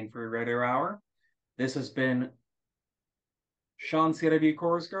on the Baen Free Radio Hour. This has been Sean CW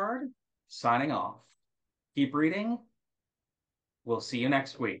Korsgaard signing off. Keep reading. We'll see you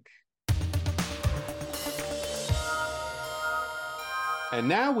next week. And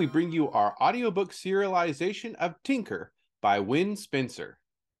now we bring you our audiobook serialization of Tinker by Win Spencer.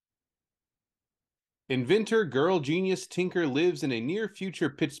 Inventor girl genius Tinker lives in a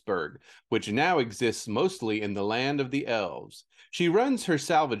near-future Pittsburgh, which now exists mostly in the land of the elves. She runs her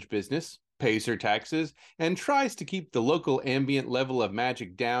salvage business, pays her taxes, and tries to keep the local ambient level of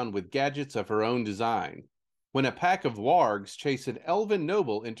magic down with gadgets of her own design. When a pack of wargs chase an elven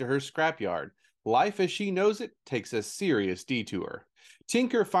noble into her scrapyard, life as she knows it takes a serious detour.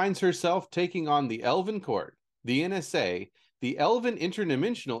 Tinker finds herself taking on the Elven Court, the NSA, the Elven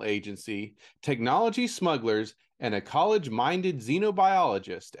Interdimensional Agency, technology smugglers, and a college-minded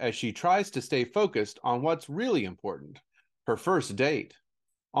xenobiologist as she tries to stay focused on what's really important, her first date.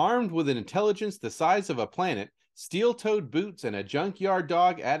 Armed with an intelligence the size of a planet, steel-toed boots, and a junkyard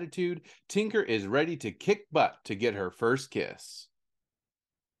dog attitude, Tinker is ready to kick butt to get her first kiss.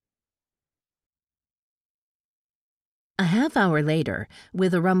 A half hour later,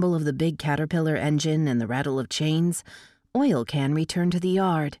 with a rumble of the big caterpillar engine and the rattle of chains, Oil Can returned to the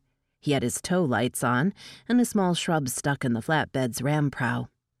yard. He had his tow lights on and a small shrub stuck in the flatbed's ram prow.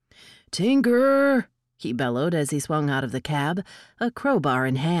 "Tinker!" he bellowed as he swung out of the cab, a crowbar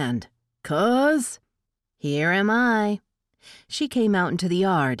in hand. "Cuz?" "Here am I." She came out into the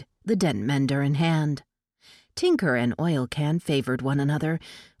yard, the dent mender in hand. Tinker and Oil Can favored one another,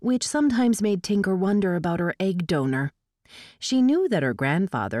 which sometimes made Tinker wonder about her egg donor. She knew that her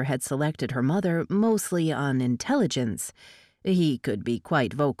grandfather had selected her mother mostly on intelligence. He could be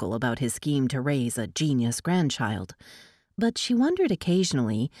quite vocal about his scheme to raise a genius grandchild. But she wondered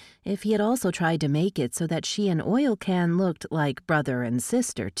occasionally if he had also tried to make it so that she and Oil Can looked like brother and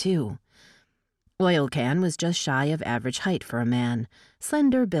sister, too. Oil Can was just shy of average height for a man,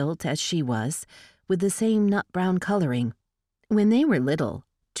 slender built as she was, with the same nut-brown coloring. When they were little,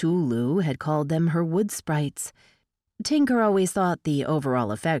 Tulu had called them her wood sprites. Tinker always thought the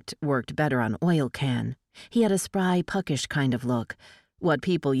overall effect worked better on Oil Can. He had a spry, puckish kind of look, what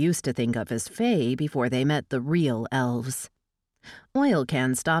people used to think of as fae before they met the real elves. Oil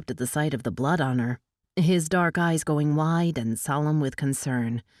Can stopped at the sight of the blood on her, his dark eyes going wide and solemn with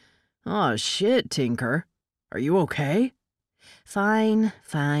concern. "Aw, shit, Tinker. Are you okay?" Fine.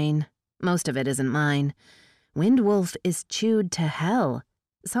 Most of it isn't mine. Windwolf is chewed to hell.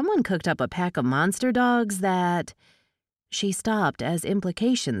 Someone cooked up a pack of monster dogs that... She stopped as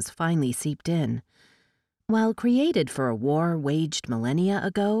implications finally seeped in. While created for a war waged millennia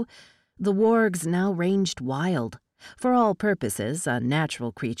ago, the wargs now ranged wild, for all purposes a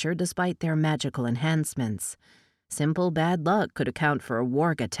natural creature despite their magical enhancements. Simple bad luck could account for a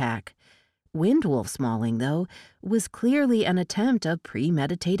warg attack. Windwolf's mauling, though, was clearly an attempt of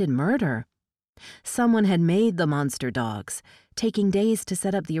premeditated murder. Someone had made the monster dogs, taking days to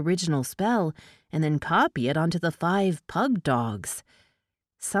set up the original spell and then copy it onto the 5 pug dogs.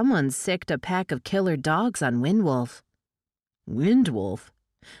 Someone sicked a pack of killer dogs on Windwolf. Windwolf?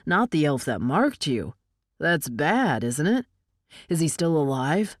 Not the elf that marked you. That's bad, isn't it? Is he still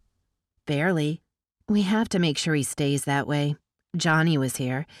alive? Barely. We have to make sure he stays that way. Johnny was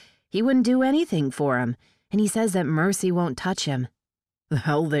here. He wouldn't do anything for him, and he says that Mercy won't touch him. The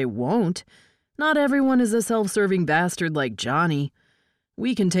hell they won't. Not everyone is a self-serving bastard like Johnny.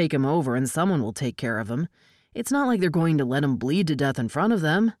 We can take him over and someone will take care of him. It's not like they're going to let him bleed to death in front of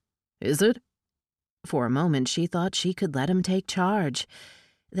them, is it? For a moment, she thought she could let him take charge.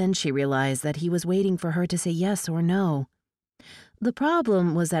 Then she realized that he was waiting for her to say yes or no. The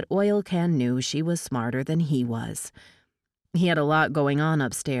problem was that Oil Can knew she was smarter than he was. He had a lot going on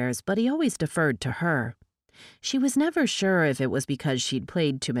upstairs, but he always deferred to her. She was never sure if it was because she'd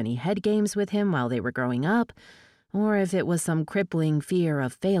played too many head games with him while they were growing up, or if it was some crippling fear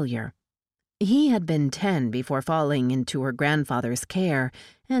of failure. He had been 10 before falling into her grandfather's care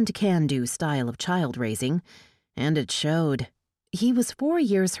and can-do style of child-raising, and it showed. He was 4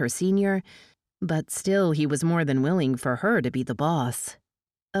 years her senior, but still he was more than willing for her to be the boss.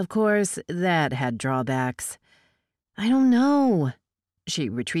 Of course, that had drawbacks. I don't know. She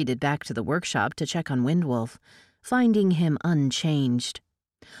retreated back to the workshop to check on Windwolf, finding him unchanged.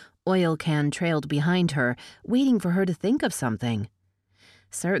 Oil Can trailed behind her, waiting for her to think of something.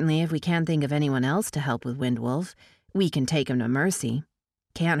 Certainly, if we can't think of anyone else to help with Windwolf, we can take him to Mercy.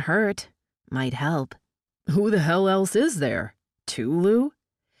 Can't hurt. Might help. Who the hell else is there? Tulu?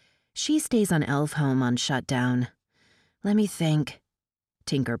 She stays on Elf Home on shutdown. Let me think.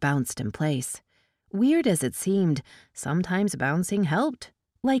 Tinker bounced in place. Weird as it seemed, sometimes bouncing helped.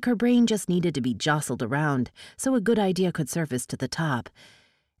 Like her brain just needed to be jostled around so a good idea could surface to the top.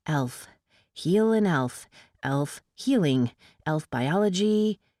 Elf. Heal an elf. Elf healing. Elf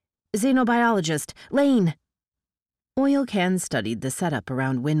biology. Xenobiologist. Lane. Oil Can studied the setup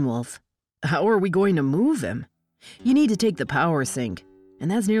around Windwolf. How are we going to move him? You need to take the power sink,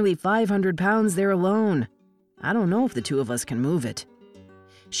 and that's nearly 500 pounds there alone. I don't know if the two of us can move it.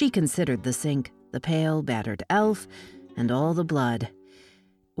 She considered the sink, the pale, battered elf, and all the blood.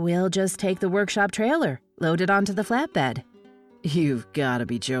 We'll just take the workshop trailer, load it onto the flatbed. You've got to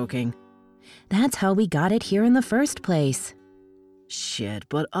be joking. That's how we got it here in the first place. Shit,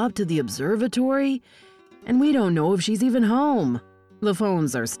 but up to the observatory? And we don't know if she's even home. The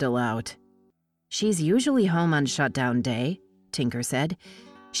phones are still out. She's usually home on shutdown day, Tinker said.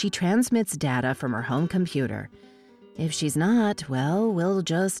 She transmits data from her home computer. If she's not, well, we'll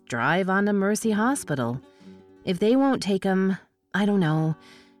just drive on to Mercy Hospital. If they won't take him, I don't know.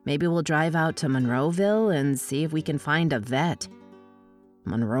 Maybe we'll drive out to Monroeville and see if we can find a vet.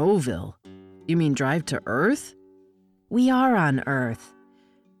 Monroeville? You mean drive to Earth? We are on Earth.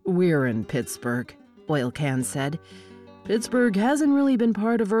 We're in Pittsburgh, Oil Can said. Pittsburgh hasn't really been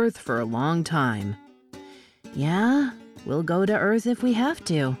part of Earth for a long time. Yeah, we'll go to Earth if we have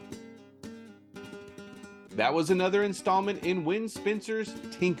to. That was another installment in Win Spencer's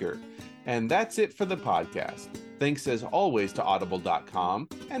Tinker. And that's it for the podcast. Thanks as always to Audible.com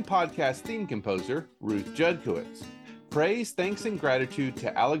and podcast theme composer Ruth Judkowitz. Praise, thanks, and gratitude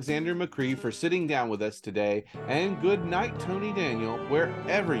to Alexander McCree for sitting down with us today, and good night, Tony Daniel,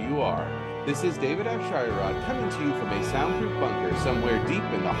 wherever you are. This is David Afsharirad coming to you from a soundproof bunker somewhere deep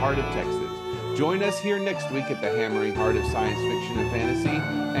in the heart of Texas. Join us here next week at the hammering heart of science fiction and fantasy,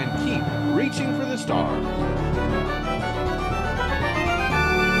 and keep reaching for the stars.